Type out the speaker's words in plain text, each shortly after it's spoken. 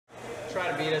Try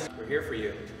to beat us. We're here for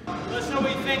you. Let us know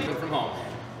what you think. From home.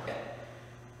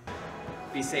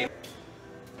 Be safe.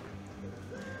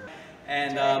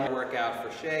 And workout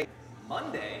for Shay.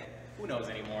 Monday. Who knows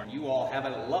anymore? You all have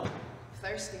a lovely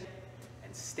Thirsty.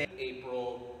 and stay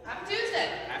April. Happy Tuesday.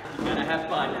 You're gonna have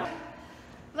fun.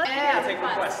 Yeah, Take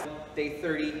requests. Day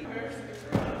 30.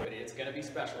 It's gonna be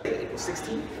special. April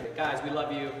 16th. Guys, we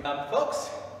love you. Folks,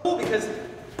 cool because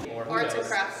more Arts and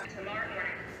crafts. Tomorrow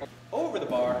morning. over the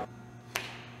bar.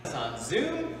 It's on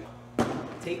Zoom.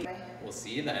 Take it. We'll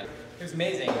see you then. It was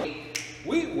amazing.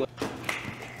 We will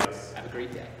have a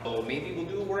great day. Oh, maybe we'll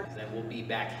do a work, then we'll be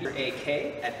back here.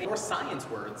 AK at the More Science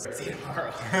Words. See you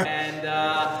tomorrow.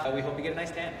 And we hope you get a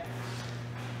nice tan.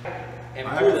 And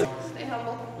Stay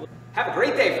humble. have a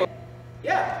great day, folks.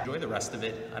 Yeah. Enjoy the rest of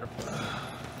it.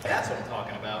 That's what I'm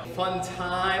talking about. Fun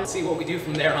time. See what we do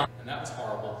from there on. And that was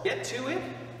horrible. Get to it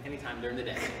anytime during the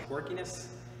day. Quirkiness.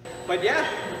 But yeah,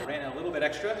 ran a little bit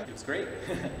extra. It was great.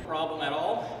 Problem at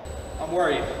all. I'm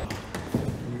worried.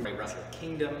 Wrestle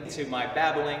Kingdom to my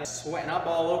babbling, sweating up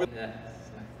all over.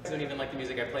 I don't even like the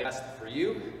music I play. Best for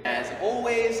you. As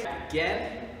always,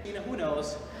 again, you know, who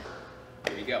knows?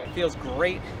 Here we go. Feels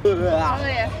great. Oh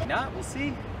yeah. Nah, we'll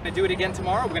see. Gonna do it again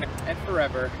tomorrow. We're gonna and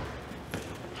forever.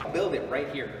 Build it right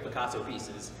here, Picasso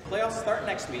pieces. Playoffs start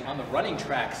next week on the running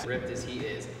tracks. Ripped as he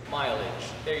is, mileage.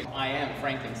 There you go. I am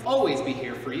Franklin. Always be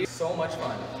here for you. So much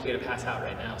fun. I'm gonna pass out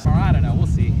right now. Or I don't know, we'll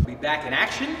see. Be back in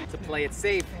action to play it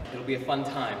safe. It'll be a fun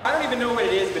time. I don't even know what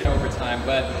it is, but overtime,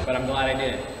 but I'm glad I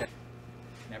did it.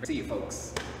 Never see you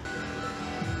folks.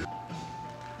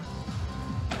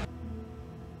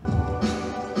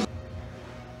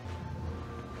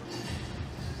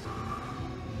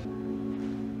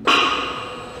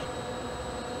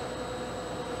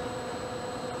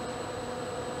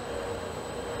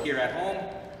 Here at home,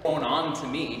 phone on to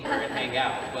me and hang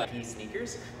out. But these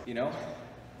sneakers, you know,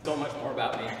 so much more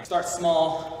about me. Start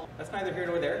small. That's neither here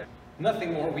nor there.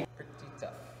 Nothing more. We pretty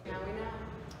tough. Now we know.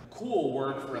 Cool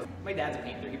word for us. My dad's a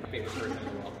painter. He's my favorite person in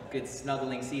the world. Good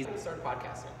snuggling season. Start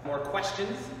podcasting. More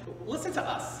questions? Listen to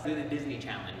us. Do the Disney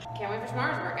challenge. Can't wait for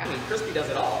tomorrow's workout. Crispy does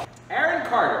it all. Aaron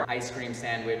Carter, ice cream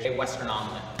sandwich, a Western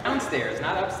omelet. Downstairs,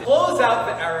 not upstairs. Close out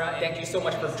the era. Thank you so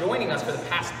much for joining us for the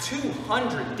past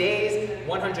 200 days,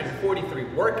 143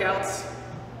 workouts,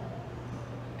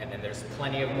 and then there's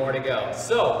plenty of more to go.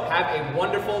 So have a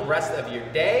wonderful rest of your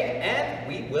day, and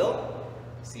we will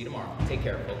see you tomorrow. Take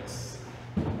care, folks.